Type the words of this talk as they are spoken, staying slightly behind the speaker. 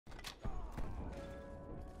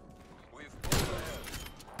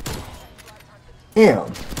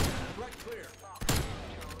Damn.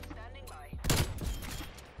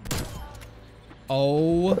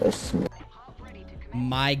 Oh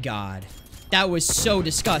my god. That was so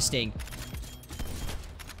disgusting.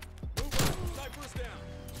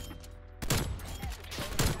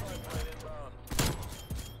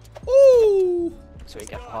 Ooh.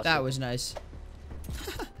 That was nice.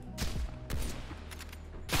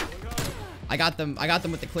 I got them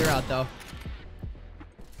with the clear out though.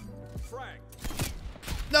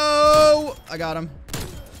 No! I got him.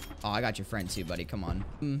 Oh, I got your friend too, buddy. Come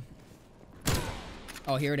on.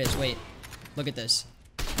 Oh, here it is. Wait. Look at this.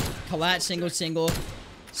 Collat, single, single,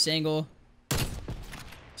 single,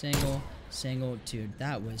 single, single. Dude,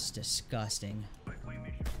 that was disgusting.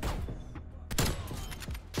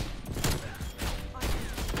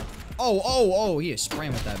 Oh, he is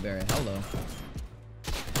spraying with that berry. Hello.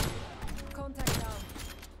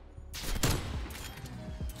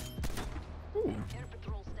 Ooh.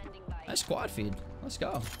 Nice squad feed. Let's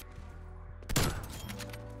go.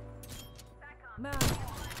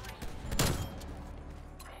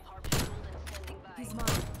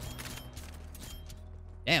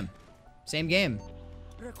 Damn. Same game.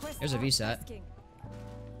 There's a VSAT.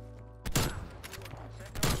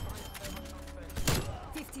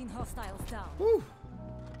 15 hostiles down. Woo.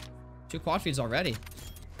 2 quad feeds already.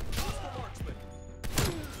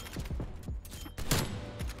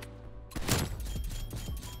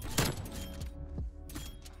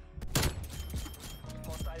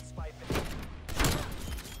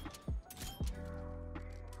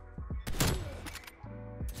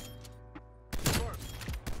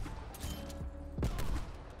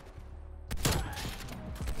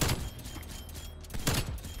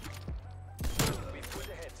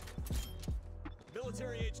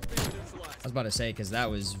 I was about to say, because that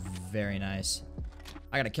was very nice.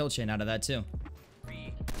 I got a kill chain out of that, too.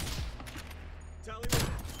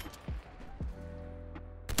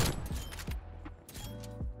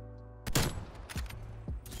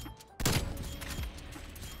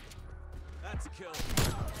 That's a kill.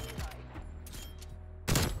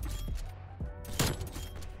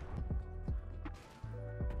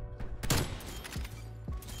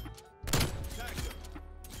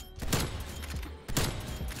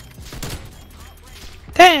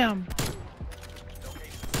 Damn!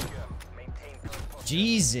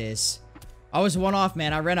 Jesus. I was one off,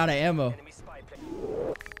 man. I ran out of ammo.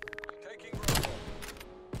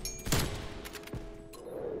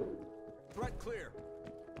 Threat clear.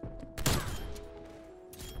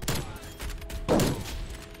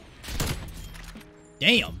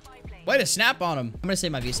 Damn. Way to snap on him. I'm gonna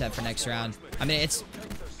save my VSAT for next round. I mean, it's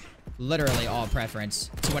literally all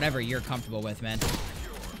preference. It's whatever you're comfortable with, man.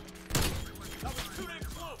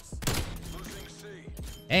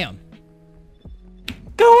 Damn.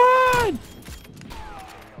 Go on!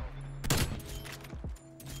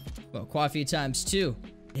 Well, quad feed times 2.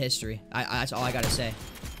 History. That's all I gotta say.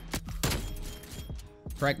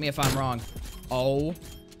 Correct me if I'm wrong. Oh.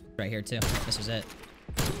 Right here, too. This was it.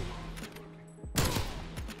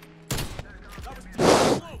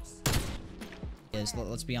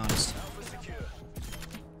 Let's be honest.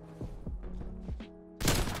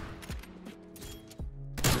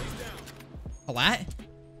 Collat?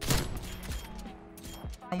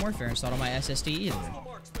 Warfare installed on my SSD either.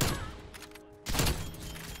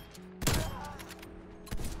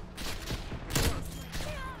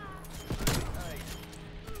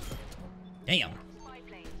 Damn.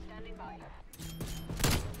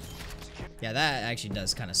 Yeah, that actually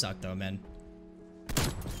does kind of suck though, man.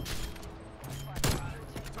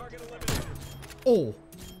 Oh.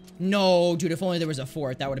 No, dude, if only there was a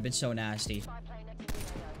 4th, that would have been so nasty.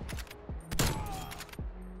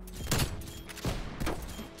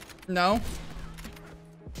 No.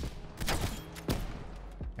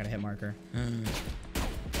 Got a hit marker.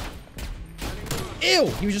 Ew!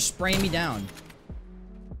 He was just spraying me down.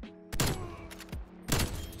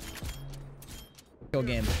 Kill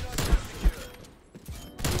game.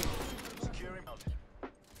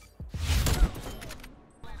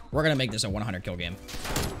 We're gonna make this a 100 kill game.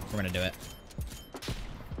 We're gonna do it.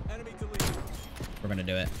 We're gonna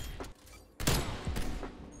do it.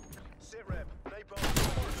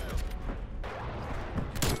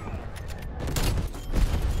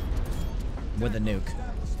 With a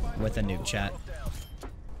nuke. With a nuke, chat.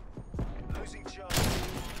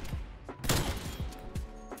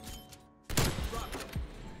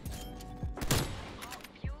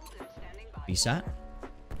 VSAT?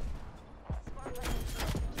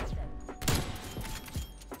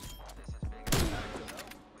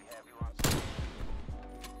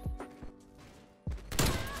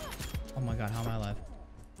 Oh my god, how am I alive?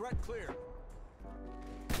 Threat clear.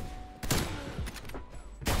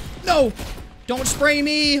 No! Don't spray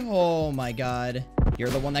me! Oh my god. You're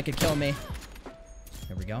the one that could kill me.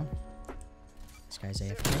 There we go. This guy's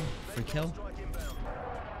AFK. Free kill.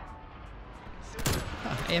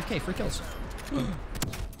 Ah, AFK, free kills.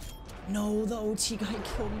 No, the OT guy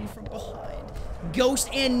killed me from behind. Ghost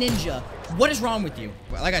and Ninja. What is wrong with you?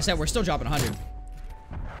 Like I said, we're still dropping 100.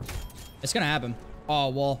 It's gonna happen. Oh,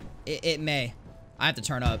 well, it may. I have to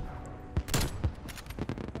turn up.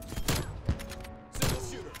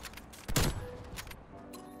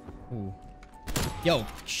 Ooh. Yo,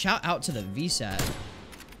 shout out to the VSAT.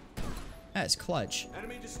 That's clutch.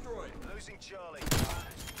 Enemy destroyed. Losing Charlie.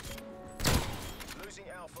 Losing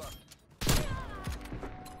Alpha.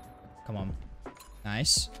 Come on.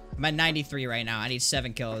 Nice. I'm at 93 right now. I need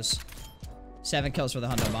 7 kills. 7 kills for the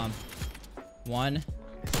Hundo Bomb. 1,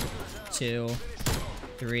 2,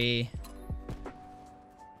 3,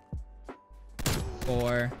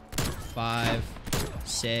 4, 5,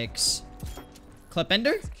 6. Clip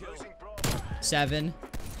ender? 7.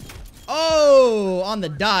 Oh, on the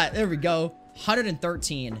dot. There we go.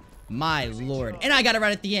 113. My lord. And I got it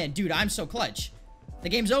right at the end. Dude, I'm so clutch. The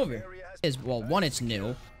game's over. Well, 1, it's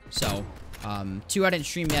new. So, 2, I didn't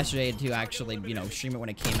stream yesterday to actually, you know, stream it when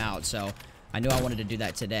it came out. So, I knew I wanted to do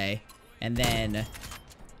that today. And then,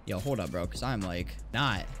 yo, hold up, bro. Because I'm like,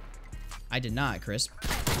 not. I did not, Crisp.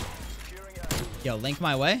 Yo, link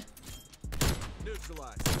my way.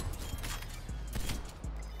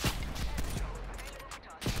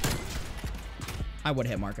 I would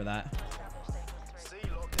hit marker that.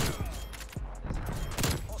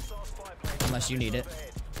 Unless you need it.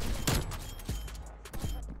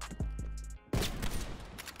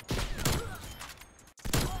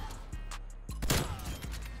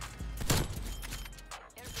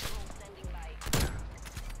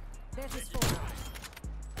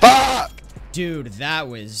 Fuck! Dude, that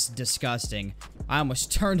was disgusting. I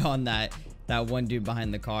almost turned on that one dude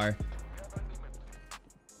behind the car.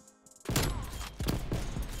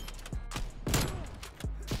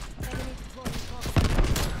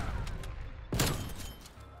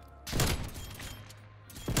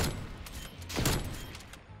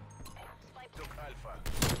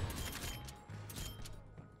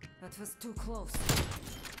 That was too close.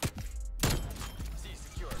 C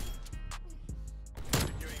secure.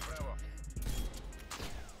 Securing Bravo.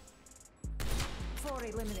 4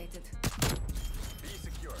 eliminated. B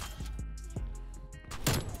secure.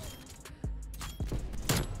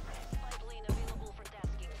 Pipeline available for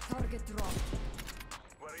tasking. Target dropped.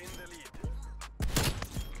 We're in the lead.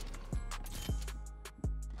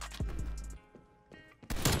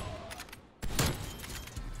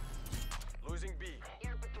 Losing B.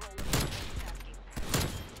 Air patrol tasking.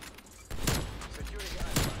 Securing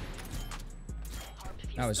Alpha.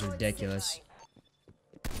 That was ridiculous.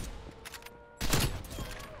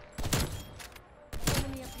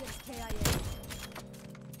 Enemy appears KIA.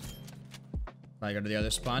 I go to the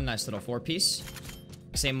other spawn. Nice little 4-piece.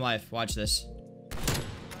 Same life. Watch this.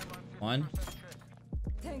 1.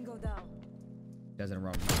 Tango down. Doesn't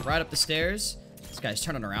run right up the stairs. This guy's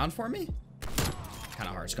turning around for me. Kind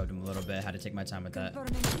of hard scoped him a little bit. Had to take my time with that.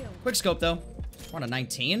 Confirming kill. Quick scope though. We're on a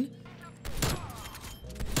 19.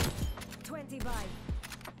 20 by.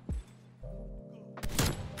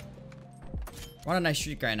 We're on a nice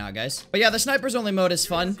streak right now, guys. But yeah, the snipers only mode is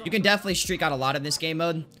fun. You can definitely streak out a lot in this game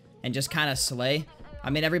mode and just kind of slay. I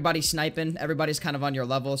mean, everybody's sniping. Everybody's kind of on your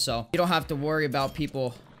level, so you don't have to worry about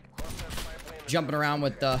people jumping around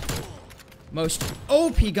with the most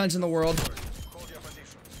OP guns in the world.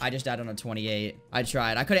 I just died on a 28. I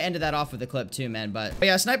tried. I could have ended that off with a clip too, man. But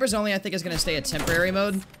yeah, snipers only I think is going to stay a temporary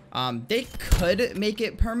mode. They could make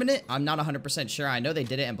it permanent. I'm not 100% sure. I know they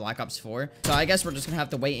did it in Black Ops 4. So I guess we're just going to have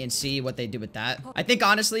to wait and see what they do with that. I think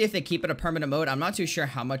honestly, if they keep it a permanent mode, I'm not too sure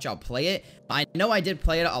how much I'll play it. I know I did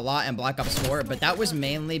play it a lot in Black Ops 4, but that was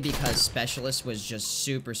mainly because Specialist was just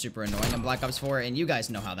super, super annoying in Black Ops 4. And you guys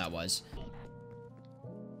know how that was.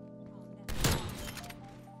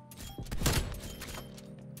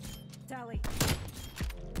 Tally.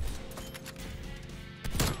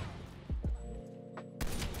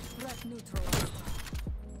 Threat neutral.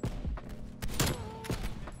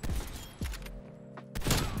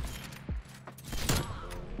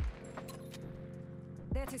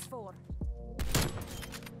 That is 4.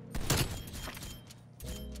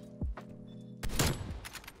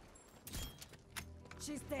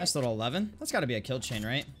 She's dead. That's little 11. That's got to be a kill chain,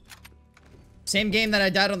 right? Same game that I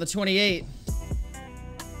died on the 28.